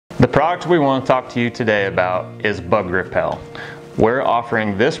The product we want to talk to you today about is Bug Repel. We're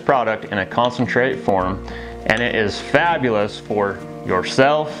offering this product in a concentrate form, and it is fabulous for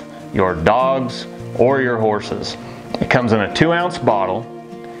yourself, your dogs, or your horses. It comes in a 2-ounce bottle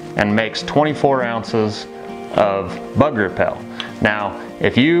and makes 24 ounces of Bug Repel. Now,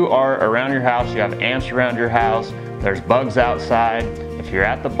 if you are around your house, you have ants around your house, there's bugs outside, if you're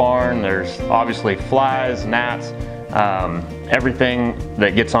at the barn, there's obviously flies, gnats, everything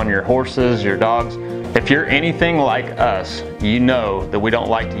that gets on your horses, your dogs. If you're anything like us, you know that we don't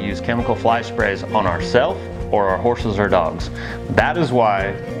like to use chemical fly sprays on ourselves or our horses or dogs. That is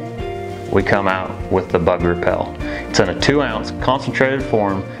why we come out with the Bug Repel. It's in a 2-ounce concentrated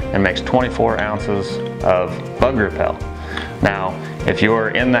form and makes 24 ounces of Bug Repel. Now, if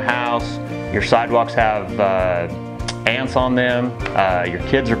you're in the house, your sidewalks have ants on them, your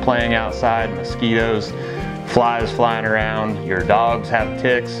kids are playing outside, mosquitoes, flies flying around, your dogs have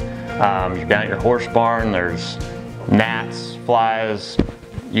ticks, you're down at your horse barn, there's gnats, flies,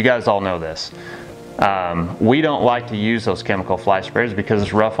 you guys all know this. We don't like to use those chemical fly sprays because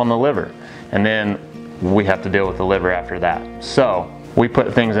it's rough on the liver, and then we have to deal with the liver after that. So we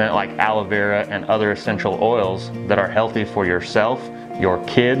put things in it like aloe vera and other essential oils that are healthy for yourself, your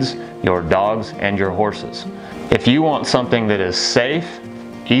kids, your dogs, and your horses. If you want something that is safe,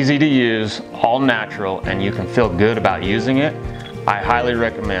 easy to use, all natural, and you can feel good about using it, I highly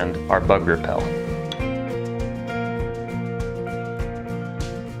recommend our Bug Repel.